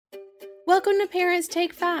Welcome to Parents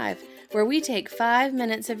Take 5, where we take 5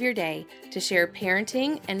 minutes of your day to share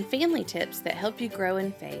parenting and family tips that help you grow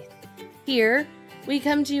in faith. Here, we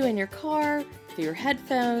come to you in your car, through your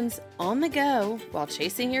headphones, on the go, while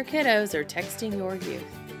chasing your kiddos or texting your youth.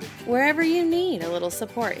 Wherever you need a little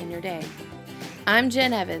support in your day. I'm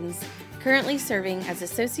Jen Evans, currently serving as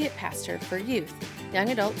Associate Pastor for Youth,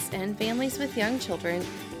 Young Adults, and Families with Young Children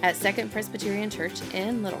at Second Presbyterian Church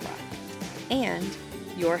in Little Rock, and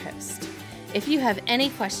your host. If you have any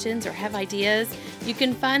questions or have ideas, you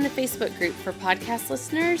can find the Facebook group for podcast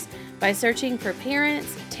listeners by searching for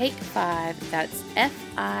Parents Take 5, that's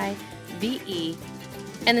F-I-V-E,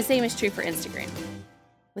 and the same is true for Instagram.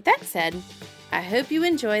 With that said, I hope you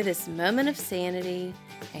enjoy this moment of sanity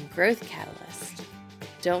and growth catalyst.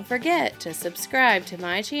 Don't forget to subscribe to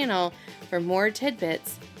my channel for more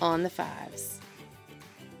tidbits on the fives.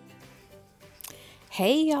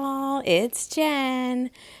 Hey y'all, it's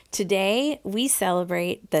Jen. Today we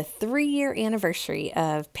celebrate the 3-year anniversary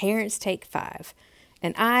of Parents Take 5,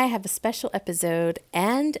 and I have a special episode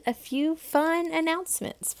and a few fun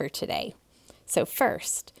announcements for today. So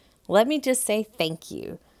first, let me just say thank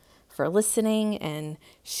you for listening and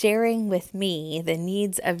sharing with me the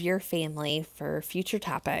needs of your family for future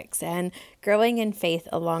topics and growing in faith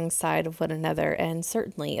alongside of one another and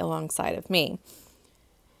certainly alongside of me.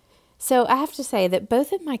 So I have to say that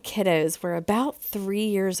both of my kiddos were about 3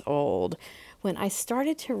 years old when I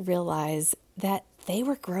started to realize that they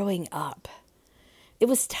were growing up. It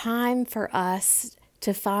was time for us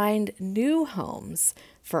to find new homes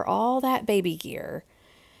for all that baby gear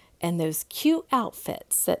and those cute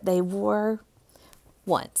outfits that they wore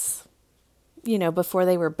once, before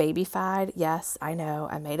they were babyfied. Yes, I know,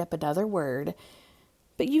 I made up another word,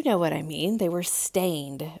 but you know what I mean. They were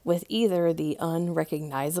stained with either the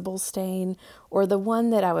unrecognizable stain or the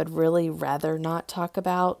one that I would really rather not talk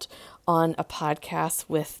about on a podcast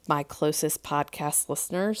with my closest podcast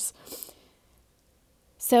listeners.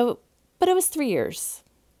 But it was 3 years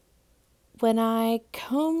when I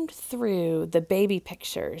combed through the baby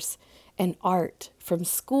pictures and art from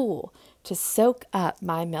school to soak up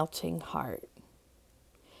my melting heart.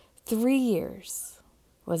 3 years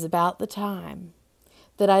was about the time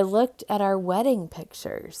that I looked at our wedding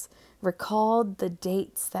pictures, recalled the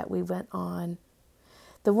dates that we went on,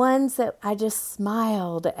 the ones that I just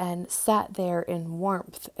smiled and sat there in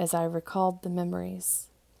warmth as I recalled the memories.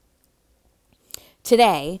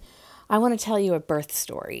 Today, I want to tell you a birth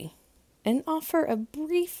story and offer a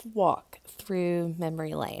brief walk through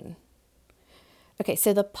memory lane. Okay,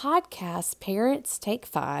 so the podcast Parents Take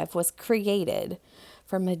 5 was created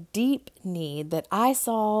from a deep need that I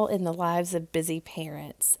saw in the lives of busy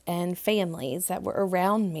parents and families that were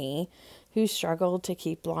around me who struggled to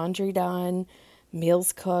keep laundry done,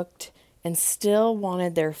 meals cooked, and still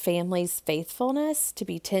wanted their family's faithfulness to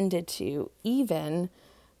be tended to even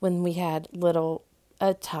when we had little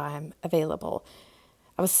time available.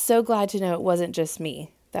 I was so glad to know it wasn't just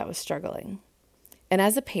me that was struggling. And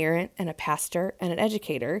as a parent and a pastor and an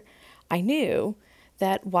educator, I knew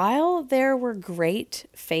that while there were great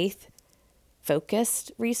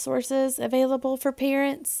faith-focused resources available for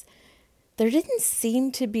parents, there didn't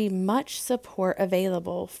seem to be much support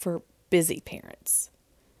available for busy parents.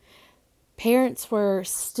 Parents were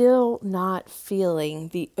still not feeling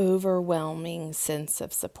the overwhelming sense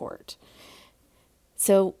of support.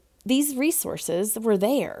 So these resources were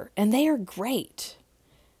there, and they are great,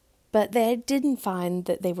 but they didn't find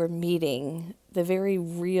that they were meeting the very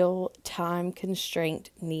real time-constraint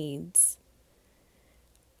needs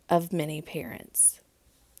of many parents.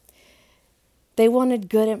 They wanted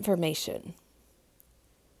good information.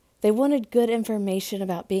 They wanted good information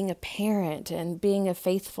about being a parent and being a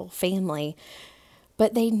faithful family,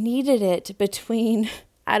 but they needed it between,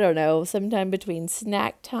 sometime between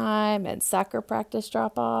snack time and soccer practice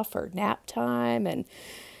drop-off or nap time. And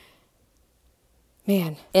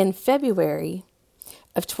in February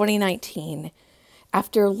of 2019,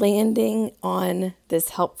 after landing on this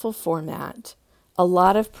helpful format, a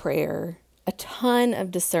lot of prayer, a ton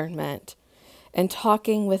of discernment, and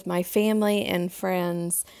talking with my family and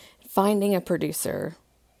friends, finding a producer,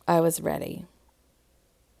 I was ready.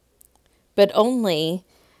 But only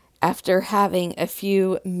after having a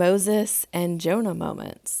few Moses and Jonah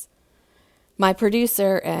moments. My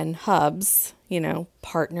producer and Hubs,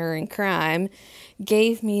 partner in crime,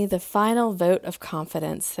 gave me the final vote of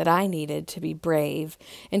confidence that I needed to be brave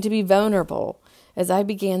and to be vulnerable as I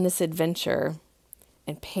began this adventure.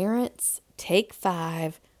 And Parents Take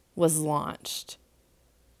 5 was launched,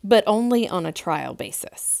 but only on a trial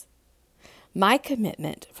basis. My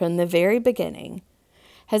commitment from the very beginning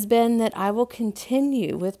has been that I will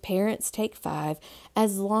continue with Parents Take Five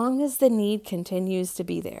as long as the need continues to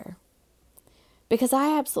be there. Because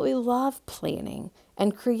I absolutely love planning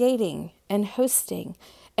and creating and hosting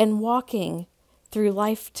and walking through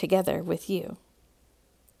life together with you.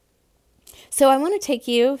 So I want to take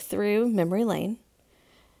you through memory lane.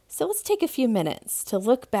 So let's take a few minutes to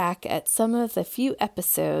look back at some of the few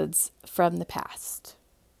episodes from the past.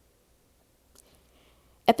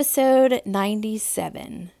 Episode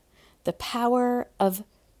 97, The Power of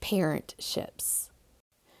Parentships.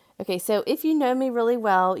 Okay, so if you know me really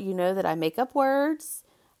well, you know that I make up words,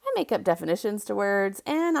 I make up definitions to words,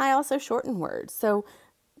 and I also shorten words. So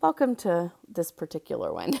welcome to this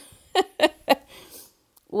particular one.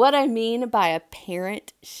 What I mean by a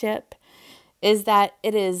parentship is that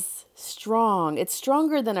it is strong. It's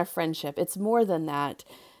stronger than a friendship. It's more than that.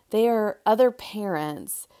 They are other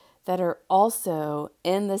parents that are also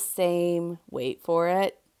in the same, wait for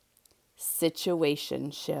it,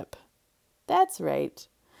 situationship. That's right.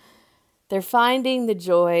 They're finding the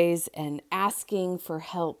joys and asking for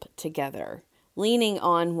help together, leaning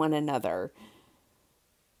on one another.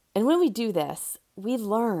 And when we do this, we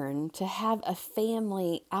learn to have a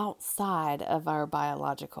family outside of our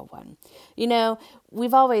biological one. You know,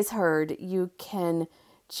 we've always heard you can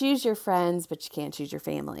choose your friends, but you can't choose your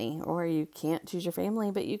family. Or you can't choose your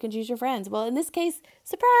family, but you can choose your friends. Well, in this case,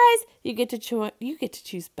 surprise, you get to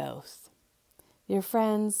choose both. Your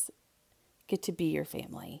friends get to be your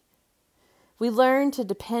family. We learn to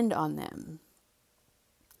depend on them,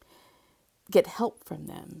 get help from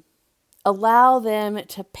them, allow them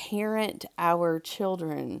to parent our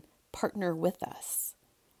children, partner with us.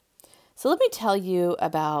 So let me tell you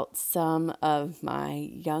about some of my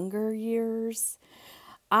younger years.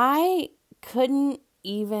 I couldn't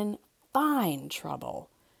even find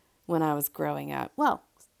trouble when I was growing up. Well,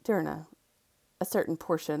 during a certain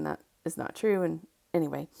portion that is not true, and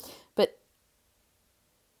anyway, but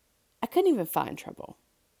I couldn't even find trouble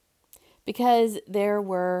because there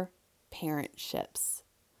were parentships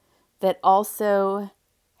that also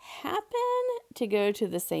happen to go to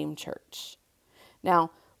the same church.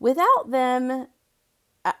 Now, without them,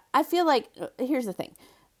 I feel like, here's the thing.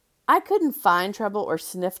 I couldn't find trouble or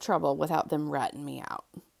sniff trouble without them ratting me out.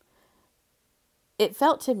 It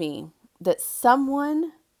felt to me that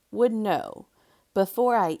someone would know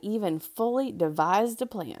before I even fully devised a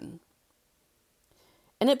plan.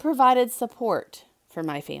 And it provided support for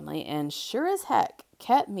my family and sure as heck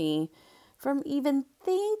kept me from even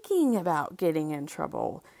thinking about getting in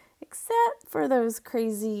trouble, except for those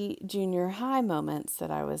crazy junior high moments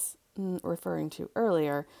that I was referring to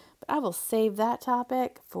earlier. But I will save that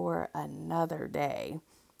topic for another day.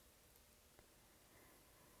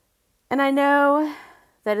 And I know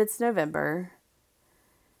that it's November,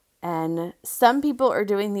 and some people are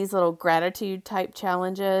doing these little gratitude type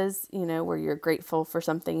challenges, you know, where you're grateful for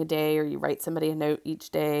something a day, or you write somebody a note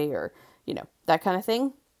each day, or, you know, that kind of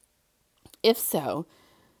thing. If so,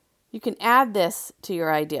 you can add this to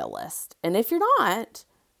your ideal list. And if you're not,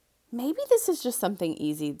 maybe this is just something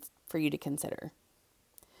easy for you to consider.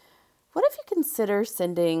 What if you consider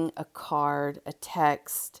sending a card, a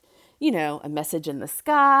text, you know, a message in the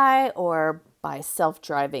sky, or by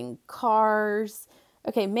self-driving cars?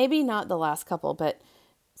 Okay, maybe not the last couple, but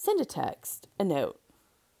send a text, a note.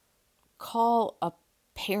 Call a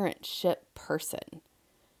parentship person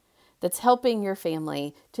that's helping your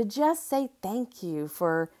family to just say thank you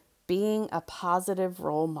for being a positive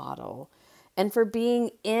role model and for being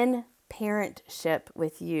in parentship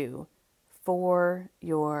with you for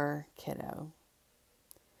your kiddo.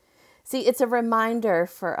 See, it's a reminder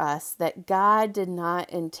for us that God did not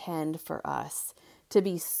intend for us to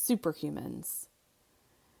be superhumans,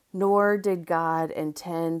 nor did God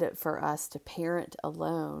intend for us to parent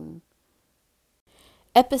alone.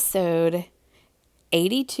 Episode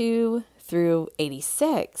 82 through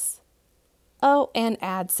 86. Oh, and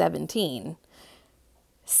add 17.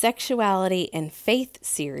 Sexuality and Faith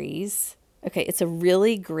series. Okay, it's a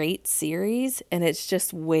really great series, and it's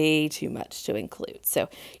just way too much to include. So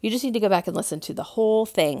you just need to go back and listen to the whole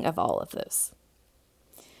thing of all of those.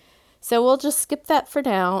 So we'll just skip that for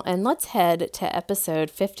now, and let's head to episode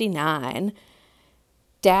 59,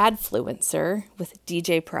 Dadfluencer with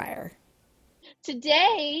DJ Pryor.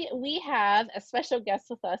 Today, we have a special guest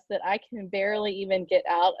with us that I can barely even get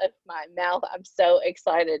out of my mouth. I'm so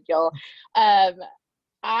excited, y'all.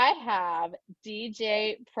 I have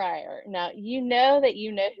DJ Pryor. Now, you know that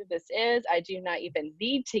you know who this is. I do not even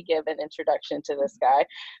need to give an introduction to this guy,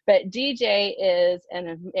 but DJ is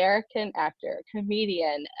an American actor,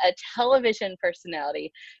 comedian, a television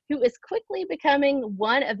personality who is quickly becoming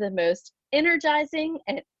one of the most energizing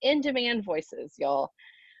and in demand voices, y'all.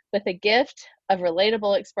 With a gift of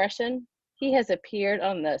relatable expression, he has appeared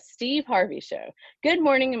on the Steve Harvey Show, Good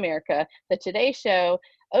Morning America, The Today Show,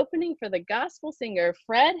 opening for the gospel singer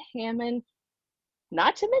Fred Hammond.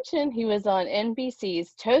 Not to mention, he was on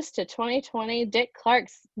NBC's Toast to 2020, Dick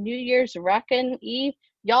Clark's New Year's Rockin' Eve.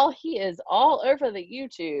 Y'all, he is all over the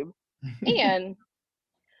YouTube. And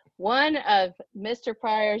one of Mr.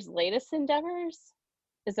 Pryor's latest endeavors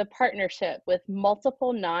is a partnership with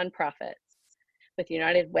multiple nonprofits, with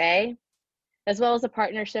United Way, as well as a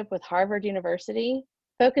partnership with Harvard University,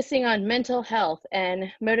 focusing on mental health and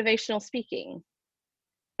motivational speaking.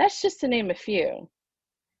 That's just to name a few.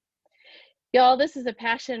 Y'all, this is a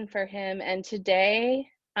passion for him, and today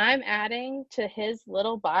I'm adding to his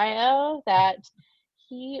little bio that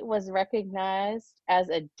he was recognized as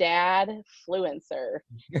a dad fluencer.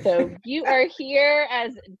 So you are here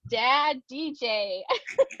as Dad DJ.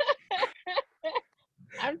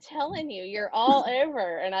 I'm telling you, you're all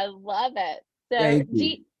over, and I love it. So, Thank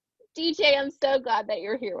you. DJ, I'm so glad that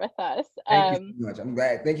you're here with us. Thank you so much. I'm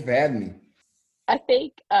glad. Thank you for having me. I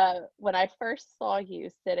think when I first saw you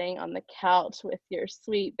sitting on the couch with your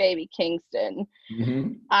sweet baby Kingston,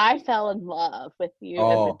 I fell in love with you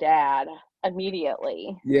as a dad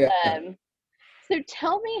immediately. Yeah. So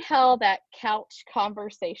tell me how that couch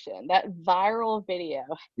conversation, that viral video,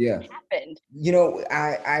 happened. You know,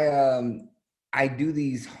 I do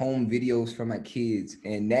these home videos for my kids,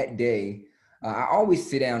 and that day, I always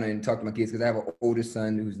sit down and talk to my kids because I have an older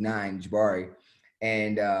son who's 9, Jabari.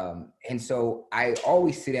 And so I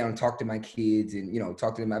always sit down and talk to my kids and,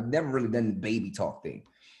 talk to them. I've never really done the baby talk thing.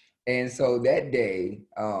 And so that day,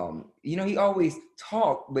 he always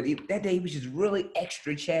talked, but that day he was just really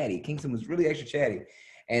extra chatty. Kingston was really extra chatty.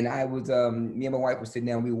 And I was, me and my wife were sitting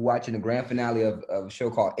down, we were watching the grand finale of a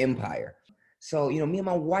show called Empire. So, me and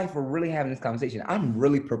my wife were really having this conversation. I'm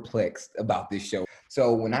really perplexed about this show.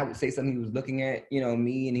 So when I would say something, he was looking at,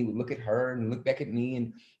 me, and he would look at her and look back at me.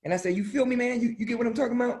 And I said, you feel me, man? You get what I'm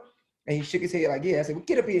talking about? And he shook his head like, yeah. I said, well,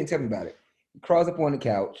 get up here and tell me about it. He crawls up on the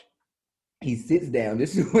couch. He sits down.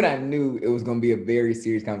 This is when I knew it was going to be a very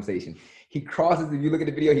serious conversation. He crosses, if you look at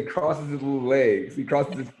the video, he crosses his little legs. He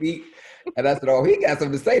crosses his feet. And I said, oh, he got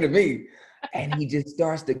something to say to me. And he just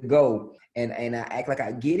starts to go. And I act like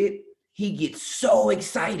I get it. He gets so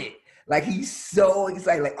excited. Like, he's so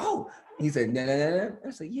excited. Like, oh, he said, no.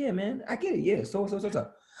 I said, yeah, man, I get it. Yeah, so.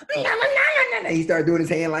 He started doing his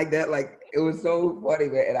hand like that. Like, it was so funny,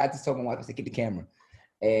 man. And I just told my wife, I said, get the camera.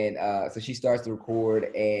 And so she starts to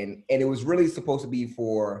record. And it was really supposed to be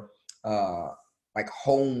for like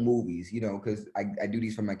home movies, because I do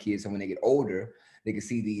these for my kids. So when they get older, they can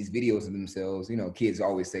see these videos of themselves. Kids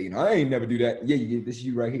always say, I ain't never do that. Yeah, this is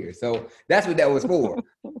you right here. So that's what that was for.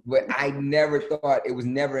 But I never thought, it was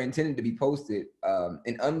never intended to be posted.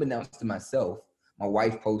 And unbeknownst to myself, my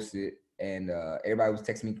wife posted, and everybody was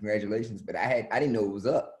texting me congratulations, but I didn't know it was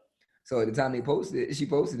up. So at the time she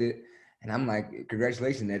posted it, and I'm like,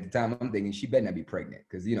 congratulations. At the time, I'm thinking she better not be pregnant,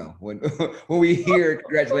 because when when we hear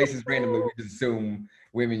congratulations randomly, we just assume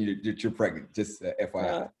women you're pregnant. Just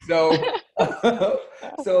FYI. So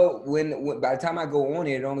so when by the time I go on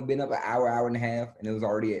it only been up an hour and a half, and it was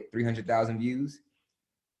already at 300,000 views.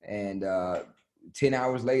 And 10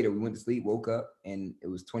 hours later, we went to sleep, woke up, and it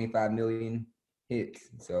was 25 million hits.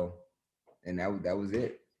 So, and that was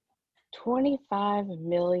it. 25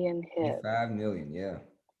 million hits. 25 million, yeah.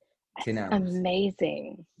 10 hours.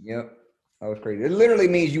 Amazing. Yep. That was crazy. It literally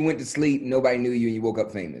means you went to sleep, nobody knew you, and you woke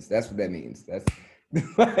up famous. That's what that means. That's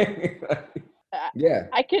yeah.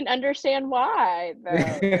 I can understand why, though.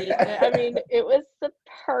 I mean, it was the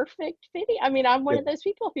perfect video. I mean, I'm one of those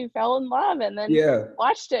people who fell in love and then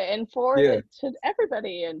watched it and forwarded it to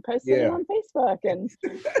everybody and posted it on Facebook. And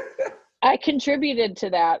I contributed to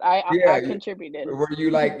that. I contributed. Were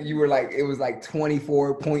you like, it was like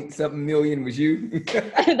 24 point something million was you?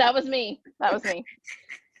 That was me.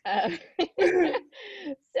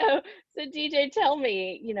 So DJ, tell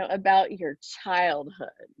me, about your childhood.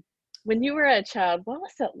 When you were a child, what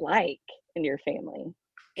was it like in your family?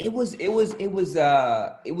 It was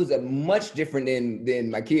a much different than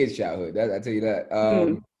my kids' childhood. I tell you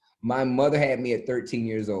that. My mother had me at 13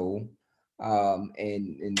 years old.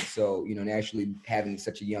 And so, naturally having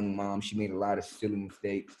such a young mom, she made a lot of silly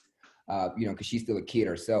mistakes, because she's still a kid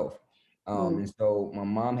herself. And so my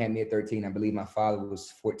mom had me at 13. I believe my father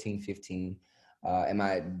was 14, 15. And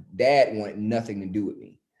my dad wanted nothing to do with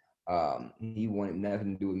me. He wanted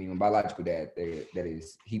nothing to do with me. My biological dad, that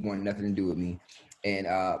is, he wanted nothing to do with me. And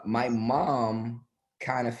my mom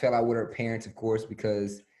kind of fell out with her parents, of course,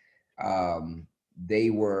 because they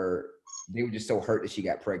were just so hurt that she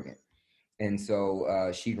got pregnant. And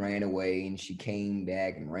so she ran away and she came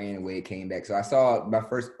back and ran away, came back. So I saw my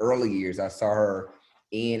first early years, I saw her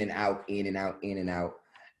in and out, in and out, in and out.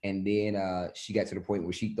 And then she got to the point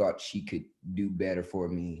where she thought she could do better for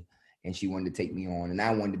me and she wanted to take me on. And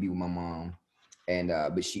I wanted to be with my mom. And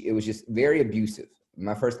but it was just very abusive.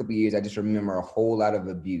 My first couple of years, I just remember a whole lot of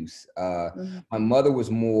abuse. My mother was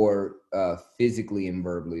more physically and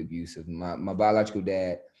verbally abusive. My biological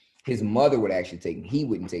dad, his mother would actually take me. He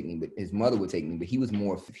wouldn't take me, but his mother would take me. But he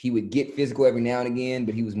would get physical every now and again,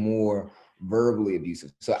 but he was more verbally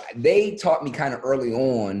abusive. So they taught me kind of early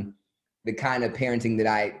on the kind of parenting that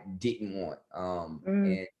I didn't want.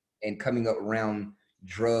 And coming up around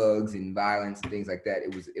drugs and violence and things like that,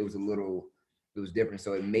 it was different.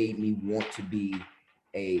 So it made me want to be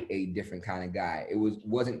a different kind of guy. It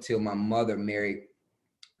wasn't until my mother married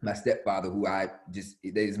my stepfather, that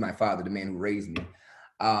is my father, the man who raised me.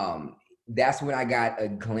 That's when I got a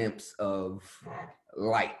glimpse of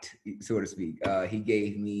light, so to speak. He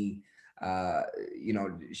gave me,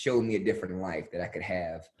 showed me a different life that I could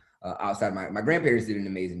have outside. My grandparents did an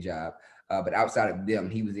amazing job, but outside of them,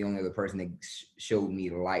 he was the only other person that showed me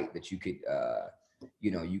the light that you could,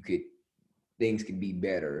 things could be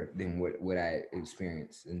better than what I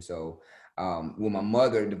experienced. And so when my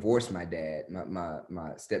mother divorced my dad, my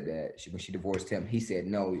stepdad, when she divorced him, he said,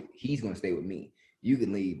 no, he's going to stay with me. You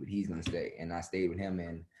can leave, but he's going to stay. And I stayed with him,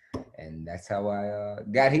 and that's how I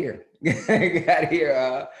got here.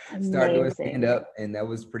 Started doing stand-up, and that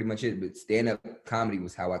was pretty much it. But stand-up comedy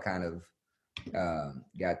was how I kind of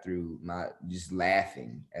got through my just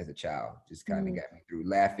laughing as a child. Just kind of got me through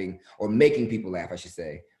laughing, or making people laugh, I should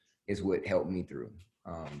say, is what helped me through.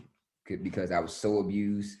 Because I was so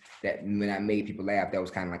abused that when I made people laugh, that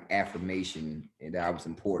was kind of like affirmation that I was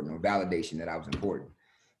important, or validation that I was important.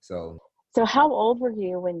 So how old were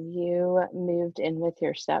you when you moved in with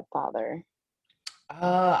your stepfather?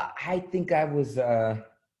 I think I was, I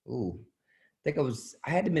had to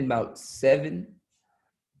have been about 7.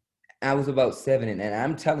 I was about 7. And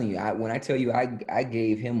I'm telling you, when I tell you, I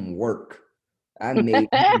gave him work. I made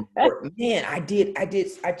him work. Man, I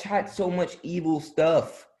tried so much evil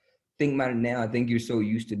stuff. Think about it now. I think you're so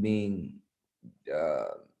used to being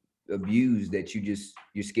abused that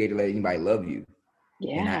you're scared to let anybody love you.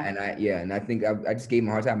 Yeah. And I think I just gave him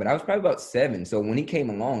a hard time, but I was probably about 7. So when he came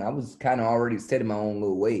along, I was kind of already set in my own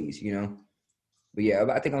little ways, But yeah,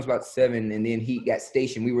 I think I was about 7, and then he got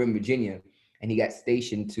stationed. We were in Virginia, and he got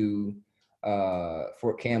stationed to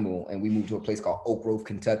Fort Campbell, and we moved to a place called Oak Grove,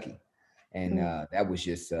 Kentucky. And that was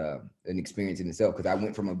just an experience in itself, because I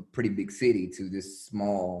went from a pretty big city to this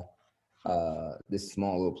small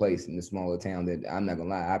little place in this small little town that, I'm not gonna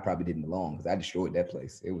lie, I probably didn't belong, because I destroyed that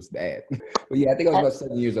place. It was bad. But yeah, I think I was about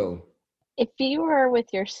 7 years old. If you were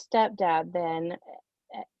with your stepdad, then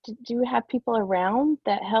did you have people around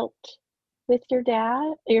that helped with your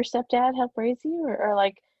stepdad helped raise you, or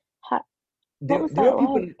like how, there were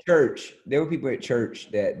people in the church. There were people at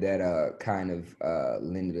church that kind of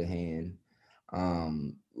lended a hand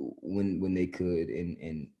when they could,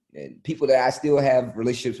 and people that I still have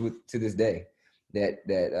relationships with to this day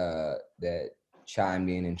that chimed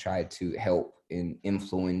in and tried to help and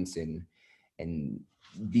influence and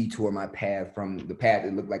detour my path from the path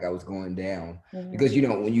that looked like I was going down. Because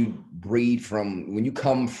when you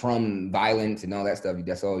come from violence and all that stuff,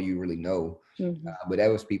 that's all you really know. But that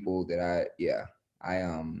was people that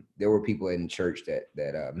there were people in church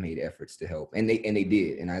that made efforts to help, and they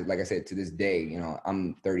did. And I, like I said, to this day,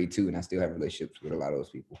 I'm 32 and I still have relationships with a lot of those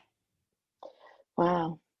people.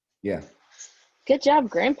 Wow. Yeah. Good job,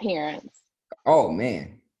 grandparents. Oh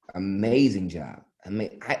man, amazing job. I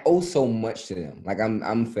mean, I owe so much to them. Like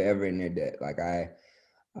I'm forever in their debt. Like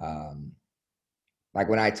like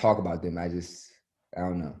when I talk about them, I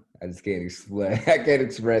don't know. I just can't express. I can't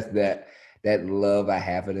express that love I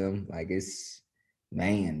have for them. Like those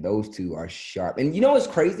two are sharp. And you know what's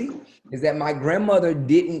crazy is that my grandmother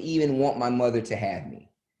didn't even want my mother to have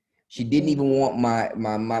me. She didn't even want my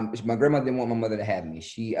grandmother didn't want my mother to have me.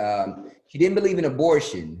 She didn't believe in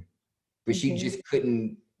abortion, but she just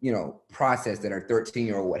couldn't, process that her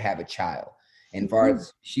 13-year-old would have a child. And as far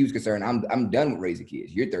as she was concerned, I'm done with raising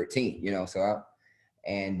kids. You're 13, so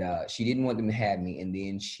she didn't want them to have me. And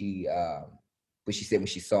then but she said when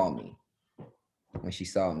she saw me, and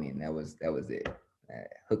that was it.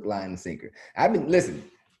 Hook, line, and sinker.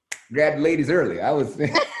 Grab the ladies early. I was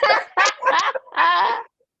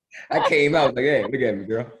I came out like, hey, look at me,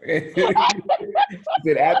 girl. She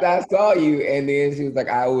said, after I saw you, and then she was like,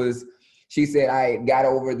 she said, I got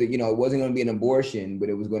over it wasn't going to be an abortion, but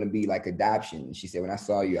it was going to be like adoption. She said, when I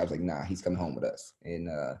saw you, I was like, nah, he's coming home with us. And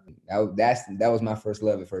that was my first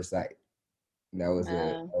love at first sight. That was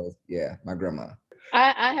my grandma.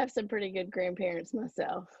 I have some pretty good grandparents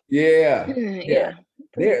myself. Yeah. Yeah.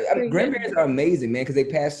 Grandparents are amazing, man, because they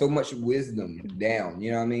pass so much wisdom down.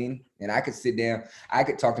 You know what I mean? And I could sit down, I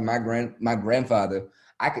could talk to my grandfather.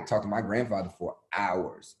 I could talk to my grandfather for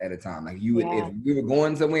hours at a time. Like if we were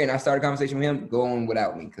going somewhere and I started a conversation with him, go on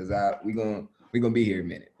without me, because we're gonna be here a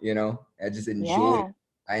minute. I just enjoyed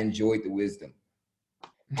the wisdom.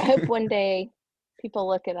 I hope one day people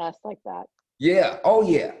look at us like that. Yeah. Oh,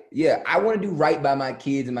 yeah. Yeah. I want to do right by my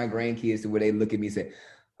kids and my grandkids to where they look at me and say,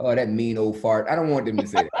 oh, that mean old fart. I don't want them to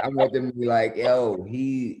say that. I want them to be like, yo,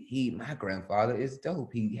 my grandfather is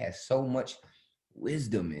dope. He has so much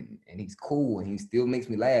wisdom and he's cool and he still makes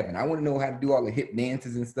me laugh. And I want to know how to do all the hip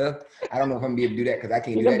dances and stuff. I don't know if I'm gonna be able to do that because I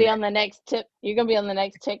can't do that. You're gonna be on the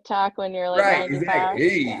next TikTok when you're like right, 95.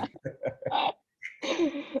 Exactly. Yeah.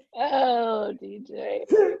 Oh, DJ.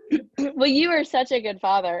 Well, you are such a good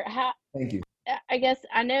father. Thank you. I guess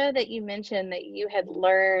I know that you mentioned that you had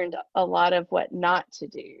learned a lot of what not to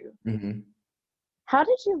do. Mm-hmm. How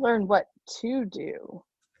did you learn what to do?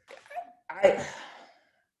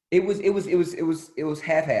 It was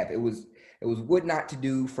half. It was what not to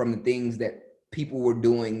do from the things that people were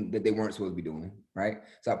doing that they weren't supposed to be doing, right?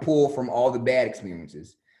 So I pulled from all the bad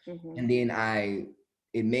experiences, and then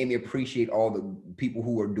it made me appreciate all the people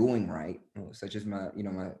who were doing right, such as my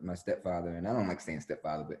stepfather, and I don't like saying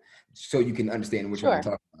stepfather, but so you can understand which one I'm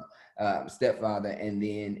talking about. Stepfather, and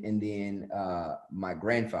then my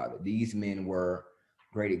grandfather. These men were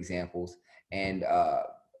great examples, and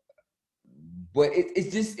but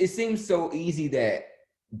it seems so easy that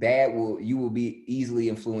you will be easily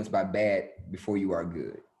influenced by bad before you are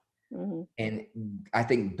good. Mm-hmm. And I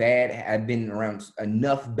think I've been around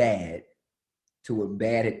enough bad to where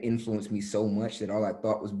bad had influenced me so much that all I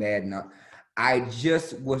thought was bad. And I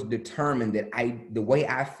just was determined that the way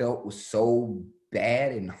I felt was so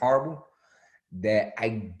bad and horrible that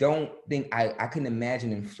I don't think I couldn't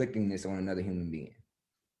imagine inflicting this on another human being,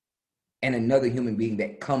 and another human being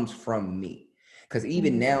that comes from me. Because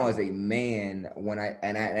even now as a man,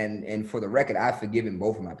 and for the record, I've forgiven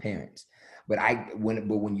both of my parents. But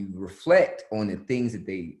when you reflect on the things that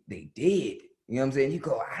they did, you know what I'm saying? You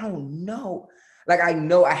go, I don't know. Like, I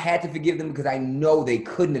know I had to forgive them because I know they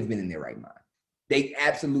couldn't have been in their right mind. They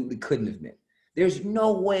absolutely couldn't have been. There's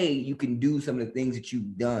no way you can do some of the things that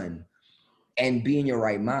you've done and be in your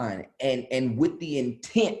right mind and with the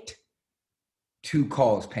intent to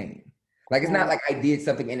cause pain. Like, it's not like I did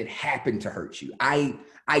something and it happened to hurt you. I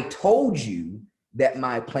told you that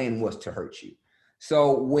my plan was to hurt you.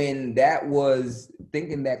 So when that was,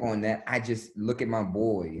 thinking back on that, I just look at my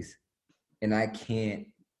boys and I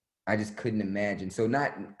just couldn't imagine. So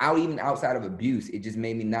even outside of abuse, it just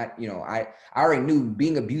made me not, I already knew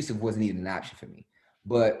being abusive wasn't even an option for me.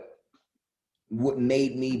 But what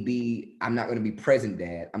made me be, I'm not going to be present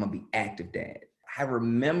dad, I'm going to be active dad. I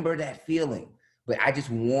remember that feeling, but I just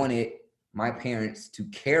wanted my parents to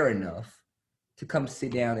care enough to come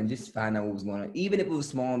sit down and just find out what was going on. Even if it was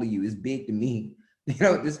small to you, it's big to me.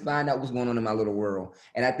 Just find out what's going on in my little world.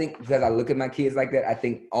 And I think because I look at my kids like that, I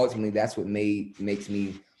think ultimately that's what makes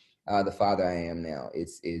me the father I am now.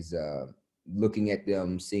 Is looking at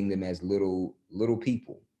them, seeing them as little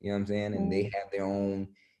people. You know what I'm saying? And they have their own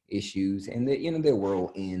issues, and their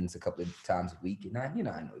world ends a couple of times a week. And I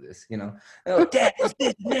know this. Oh, Dad, it's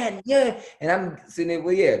this, man, yeah. And I'm sitting there,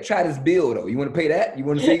 well, yeah, try this bill though. You want to pay that? You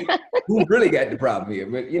want to see who really got the problem here?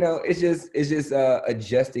 But it's just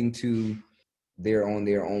adjusting to they're on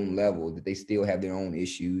their own level, that they still have their own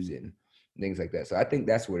issues and things like that. So I think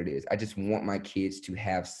that's what it is. I just want my kids to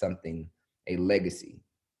have something, a legacy.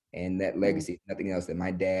 And that legacy is nothing else, that my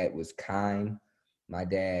dad was kind, my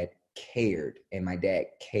dad cared, and my dad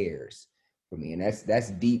cares for me. And that's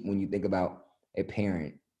deep when you think about a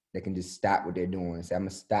parent that can just stop what they're doing and say, I'm going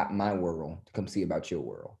to stop my world to come see about your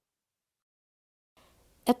world.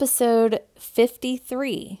 Episode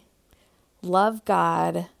 53, Love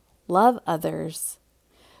God, Love Others,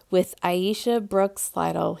 with Aisha Brooks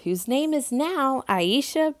Lytle, whose name is now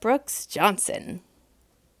Aisha Brooks Johnson.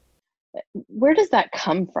 Where does that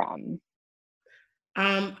come from?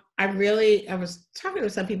 I was talking to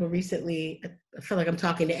some people recently. I feel like I'm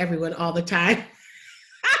talking to everyone all the time,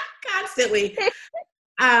 constantly.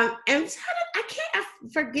 And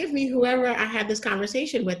forgive me, whoever I had this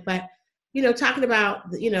conversation with, but talking about,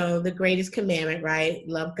 the greatest commandment, right?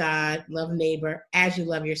 Love God, love neighbor as you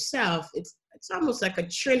love yourself. It's almost like a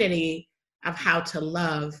trinity of how to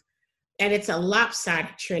love. And it's a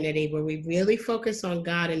lopsided trinity where we really focus on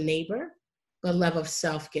God and neighbor, but love of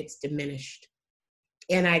self gets diminished.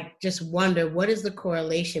 And I just wonder, what is the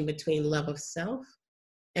correlation between love of self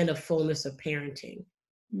and a fullness of parenting?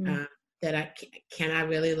 Can I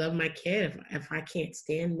really love my kid if I can't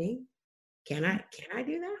stand me? Can I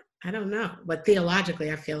do that? I don't know. But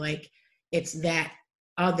theologically, I feel like it's that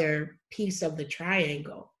other piece of the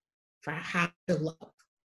triangle for how to love.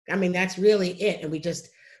 I mean, that's really it. And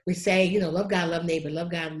we say, love God, love neighbor, love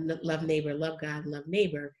God, love neighbor, love God, love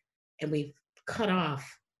neighbor. And we've cut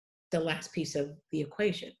off the last piece of the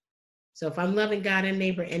equation. So if I'm loving God and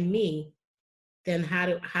neighbor and me, then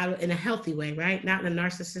how in a healthy way, right? Not in a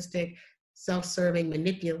narcissistic, self-serving,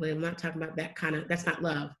 manipulative. I'm not talking about that's not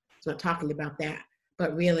love. I'm not talking about that.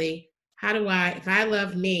 But really, if I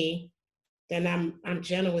love me, then I'm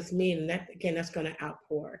gentle with me. And that's going to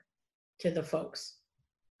outpour to the folks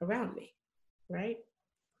around me, right?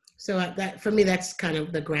 So that, for me, that's kind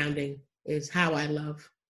of the grounding, is how I love.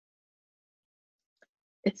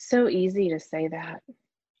 It's so easy to say that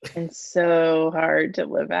and so hard to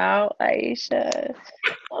live out, Aisha.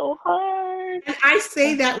 So hard. And I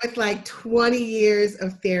say that with like 20 years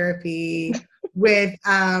of therapy, with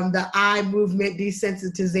the eye movement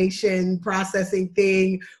desensitization processing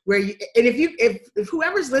thing, where if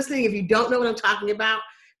whoever's listening, if you don't know what I'm talking about,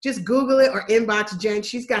 just Google it or inbox Jen.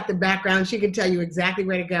 She's got the background. She can tell you exactly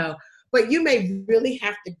where to go. But you may really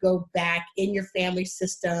have to go back in your family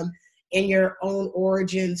system, in your own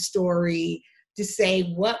origin story, to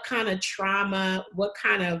say what kind of trauma, what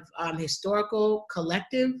kind of historical,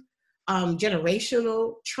 collective,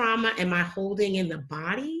 generational trauma am I holding in the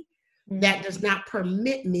body that does not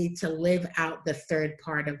permit me to live out the third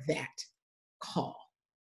part of that call.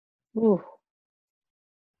 Ooh.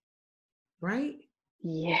 Right?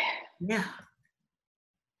 Yeah. Yeah.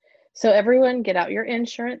 So everyone get out your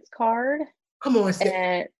insurance card. Come on,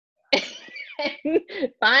 and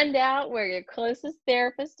find out where your closest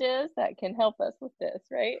therapist is that can help us with this,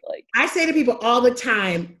 right? Like, I say to people all the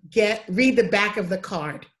time, read the back of the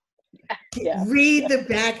card. Yeah. Read the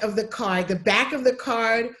back of the card. The back of the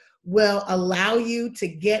card will allow you to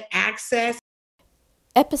get access.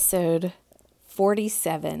 Episode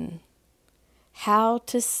 47, How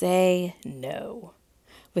to Say No,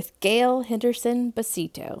 with Gail Henderson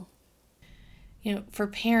Basito. For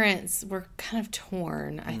parents, we're kind of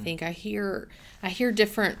torn. I think I hear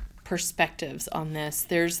different perspectives on this.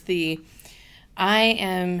 There's I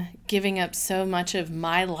am giving up so much of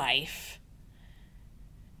my life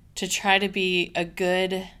to try to be a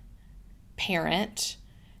good parent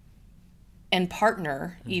and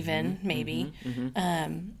partner, even maybe,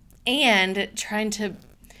 and trying to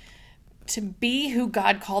be who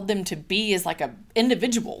God called them to be as like a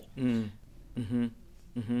individual.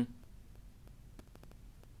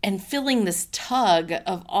 And feeling this tug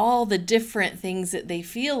of all the different things that they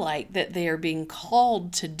feel like that they are being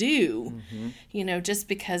called to do. Just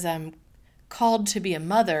because I'm called to be a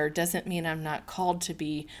mother doesn't mean I'm not called to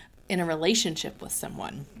be in a relationship with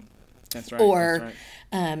someone. That's right. Or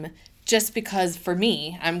just because for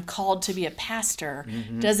me, I'm called to be a pastor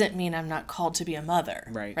doesn't mean I'm not called to be a mother.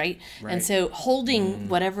 Right. And so holding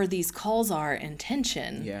whatever these calls are in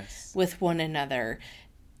tension with one another,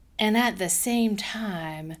 and at the same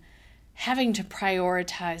time, having to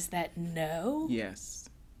prioritize that no. Yes.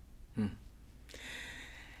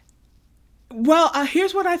 Well,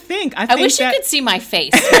 here's what I think. I wish you could see my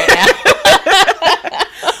face right now.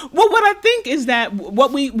 Well, what I think is that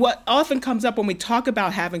what often comes up when we talk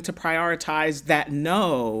about having to prioritize that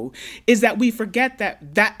no is that we forget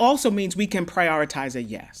that also means we can prioritize a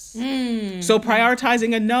yes. So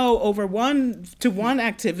prioritizing a no over one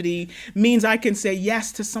activity means I can say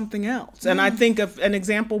yes to something else. And I think of an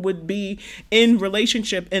example would be in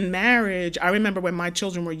relationship, in marriage. I remember when my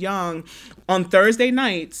children were young, on Thursday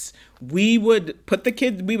nights, we would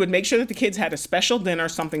make sure that the kids had a special dinner,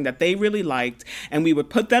 something that they really liked, and we would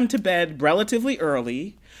put them to bed relatively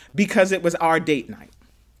early because it was our date night.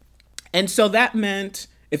 And so that meant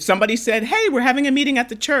if somebody said, hey, we're having a meeting at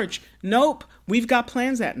the church. Nope, we've got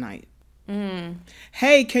plans that night.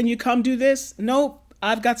 Hey, can you come do this? Nope.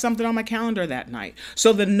 I've got something on my calendar that night.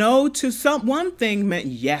 So the no to one thing meant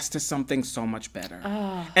yes to something so much better.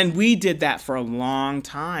 And we did that for a long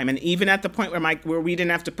time. And even at the point where we didn't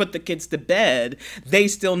have to put the kids to bed, they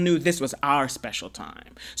still knew this was our special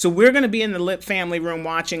time. So we're going to be in the lit family room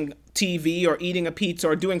watching TV or eating a pizza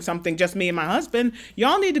or doing something, just me and my husband.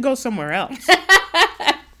 Y'all need to go somewhere else.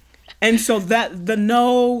 And so that the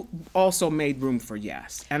no also made room for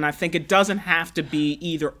yes. And I think it doesn't have to be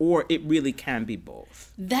either or. It really can be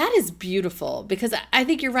both. That is beautiful, because I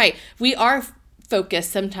think you're right. We are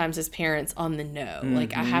focused sometimes as parents on the no.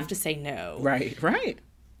 Like, I have to say no. Right.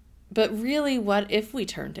 But really, what if we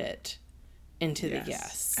turned it into the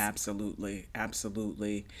yes? Absolutely.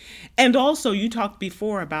 And also, you talked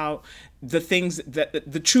before about the things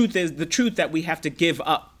that the truth that we have to give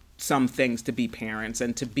up some things to be parents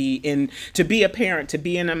and to be a parent, to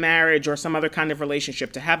be in a marriage or some other kind of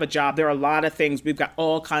relationship, to have a job. There are a lot of things. We've got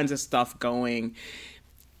all kinds of stuff going.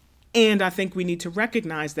 And I think we need to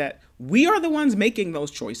recognize that we are the ones making those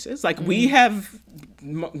choices. Like, we have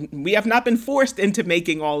not been forced into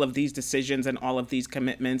making all of these decisions and all of these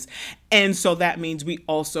commitments. And so that means we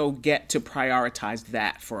also get to prioritize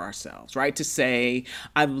that for ourselves, right? To say,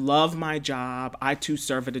 I love my job. I too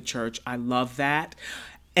serve at a church. I love that.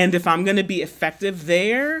 And if I'm going to be effective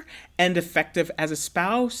there and effective as a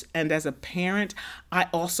spouse and as a parent, I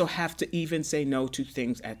also have to even say no to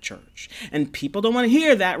things at church. And people don't want to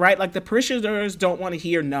hear that, right? Like, the parishioners don't want to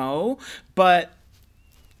hear no. But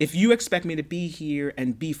if you expect me to be here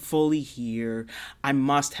and be fully here, I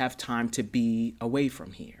must have time to be away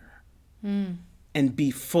from here. And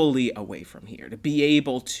be fully away from here, to be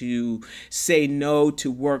able to say no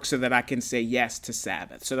to work so that I can say yes to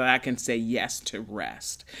Sabbath, so that I can say yes to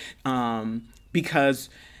rest. Because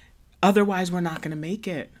otherwise we're not going to make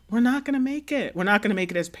it. We're not going to make it. We're not going to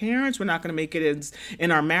make it as parents. We're not going to make it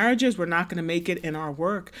in our marriages. We're not going to make it in our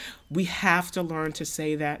work. We have to learn to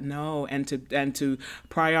say that no, and to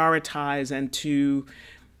prioritize, and to...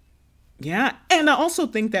 Yeah. And I also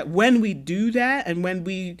think that when we do that,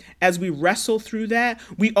 and as we wrestle through that,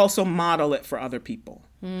 we also model it for other people.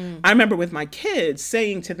 I remember with my kids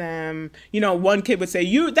saying to them, one kid would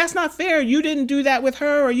say, that's not fair. You didn't do that with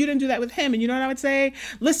her, or you didn't do that with him. And you know what I would say?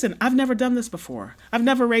 Listen, I've never done this before. I've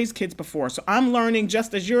never raised kids before. So I'm learning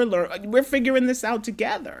just as you're learning. We're figuring this out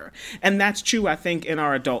together. And that's true, I think, in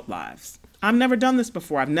our adult lives. I've never done this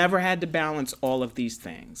before. I've never had to balance all of these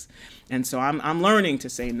things. And so I'm learning to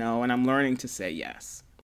say no, and I'm learning to say yes.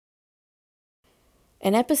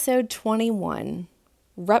 In episode 21,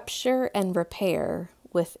 Rupture and Repair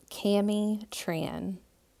with Cami Tran.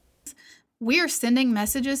 We are sending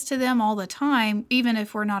messages to them all the time, even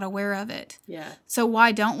if we're not aware of it. Yeah. So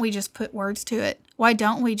why don't we just put words to it? Why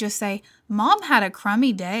don't we just say, Mom had a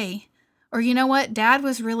crummy day? Or, you know what, Dad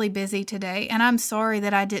was really busy today, and I'm sorry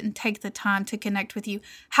that I didn't take the time to connect with you.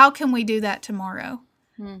 How can we do that tomorrow?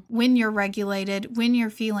 When you're regulated, when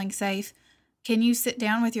you're feeling safe, can you sit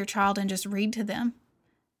down with your child and just read to them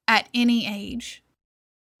at any age?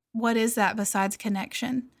 What is that besides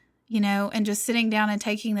connection? And just sitting down and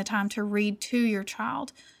taking the time to read to your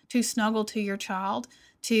child, to snuggle to your child,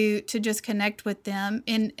 to just connect with them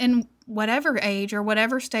in whatever age or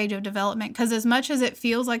whatever stage of development. Because as much as it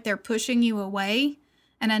feels like they're pushing you away,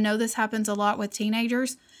 and I know this happens a lot with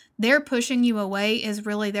teenagers, their pushing you away is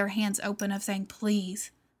really their hands open of saying,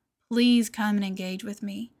 please come and engage with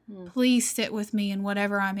me. Please sit with me in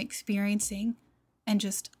whatever I'm experiencing and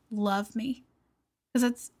just love me.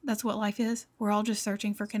 Because that's what life is. We're all just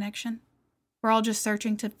searching for connection. We're all just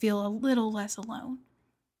searching to feel a little less alone.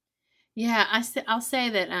 Yeah, I'll say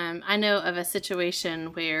that I know of a situation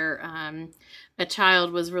where a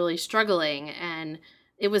child was really struggling, and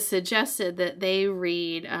it was suggested that they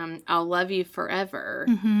read I'll Love You Forever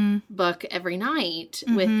book every night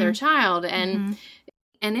with their child, and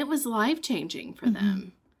it was life-changing for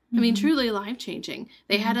them. I mean, truly life-changing.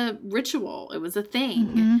 They had a ritual. It was a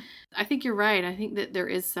thing. I think you're right. I think that there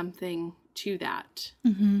is something to that.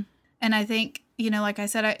 And I think, like I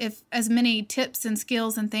said, if as many tips and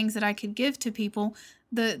skills and things that I could give to people,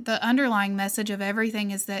 the underlying message of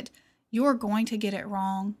everything is that you're going to get it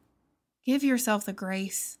wrong. Give yourself the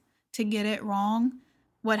grace to get it wrong.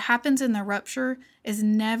 What happens in the rupture is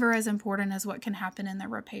never as important as what can happen in the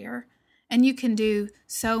repair. And you can do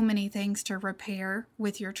so many things to repair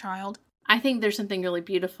with your child. I think there's something really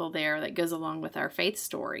beautiful there that goes along with our faith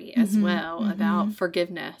story as well, about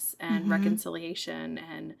forgiveness and reconciliation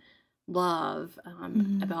and love,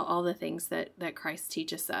 about all the things that Christ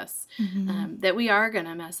teaches us, that we are going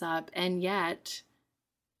to mess up, and yet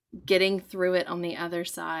getting through it on the other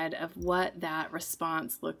side of what that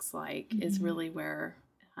response looks like is really where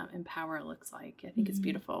empower looks like. I think it's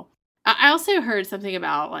beautiful. I also heard something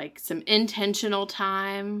about like some intentional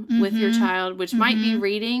time with your child, which might be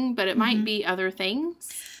reading, but it might be other things.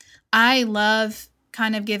 I love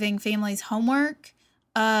kind of giving families homework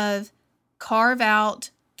of carve out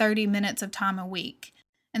 30 minutes of time a week.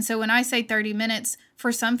 And so when I say 30 minutes,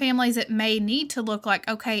 For some families, it may need to look like,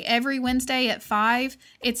 okay, every Wednesday at 5,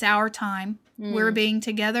 it's our time. We're being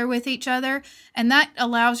together with each other. And that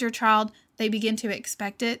allows your child, they begin to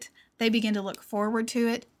expect it. They begin to look forward to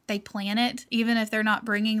it. They plan it. Even if they're not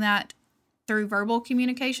bringing that through verbal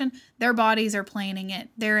communication, their bodies are planning it.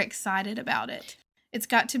 They're excited about it. It's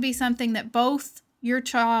got to be something that both your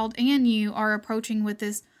child and you are approaching with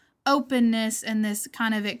this openness and this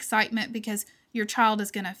kind of excitement, because your child is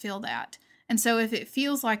going to feel that. And so if it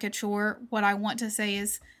feels like a chore, what I want to say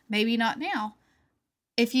is maybe not now.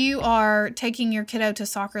 If you are taking your kiddo to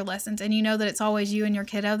soccer lessons and you know that it's always you and your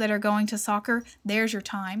kiddo that are going to soccer, there's your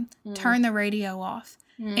time. Turn the radio off.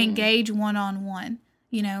 Engage one-on-one.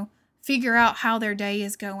 Figure out how their day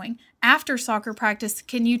is going. After soccer practice,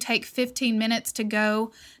 can you take 15 minutes to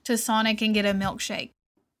go to Sonic and get a milkshake?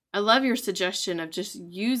 I love your suggestion of just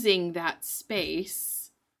using that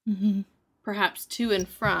space, perhaps to and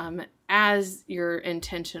from, as your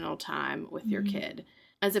intentional time with your kid,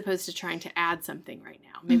 as opposed to trying to add something right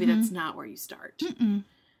now. Maybe that's not where you start. And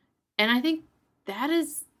I think that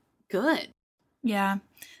is good. Yeah.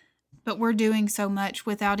 But we're doing so much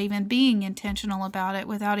without even being intentional about it,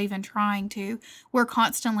 without even trying to. We're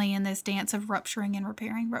constantly in this dance of rupturing and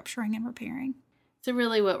repairing, rupturing and repairing. So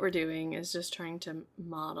really what we're doing is just trying to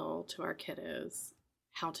model to our kiddos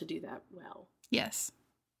how to do that well. Yes.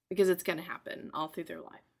 Because it's going to happen all through their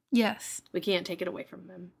life. Yes. We can't take it away from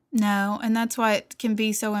them. No, and that's why it can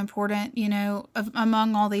be so important,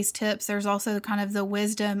 among all these tips, there's also kind of the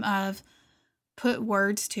wisdom of put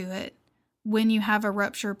words to it. When you have a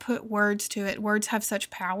rupture, put words to it. Words have such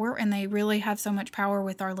power, and they really have so much power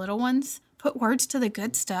with our little ones. Put words to the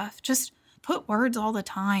good stuff. Just put words all the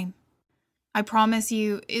time. I promise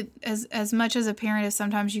you, as much as a parent as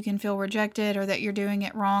sometimes you can feel rejected or that you're doing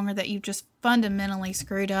it wrong or that you just fundamentally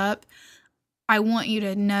screwed up, I want you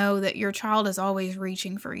to know that your child is always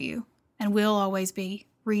reaching for you and will always be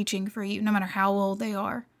reaching for you, no matter how old they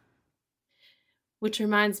are. Which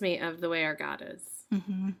reminds me of the way our God is.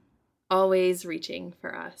 Always reaching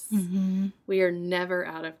for us. We are never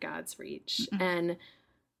out of God's reach. And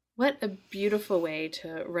what a beautiful way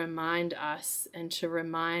to remind us and to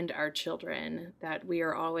remind our children that we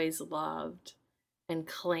are always loved and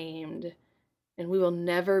claimed, and we will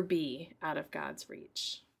never be out of God's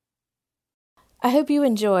reach. I hope you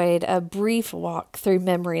enjoyed a brief walk through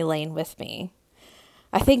memory lane with me.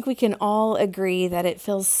 I think we can all agree that it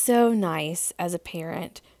feels so nice as a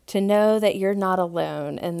parent to know that you're not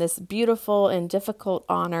alone in this beautiful and difficult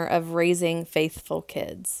honor of raising faithful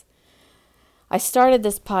kids. I started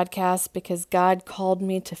this podcast because God called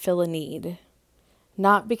me to fill a need,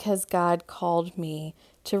 not because God called me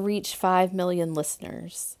to reach 5 million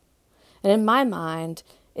listeners. And in my mind,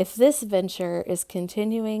 if this venture is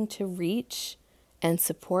continuing to reach and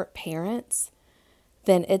support parents,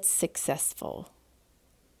 then it's successful.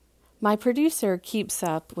 My producer keeps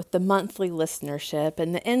up with the monthly listenership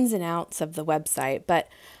and the ins and outs of the website, but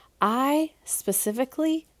I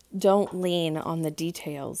specifically don't lean on the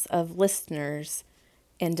details of listeners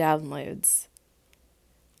and downloads.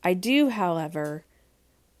 I do, however,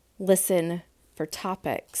 listen for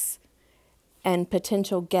topics and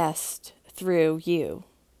potential guests through you.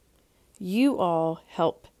 You all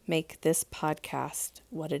help make this podcast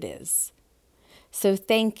what it is. So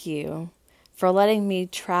thank you for letting me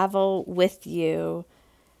travel with you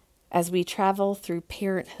as we travel through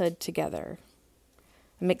parenthood together.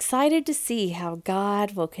 I'm excited to see how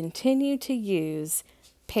God will continue to use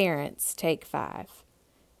Parents Take 5.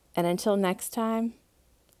 And until next time,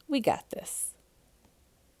 we got this.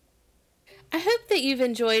 I hope that you've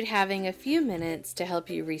enjoyed having a few minutes to help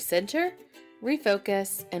you recenter,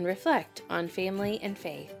 refocus, and reflect on family and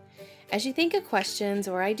faith. As you think of questions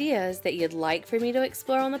or ideas that you'd like for me to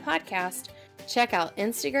explore on the podcast, check out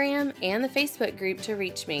Instagram and the Facebook group to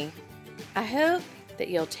reach me. I hope that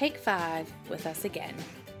you'll take 5 with us again.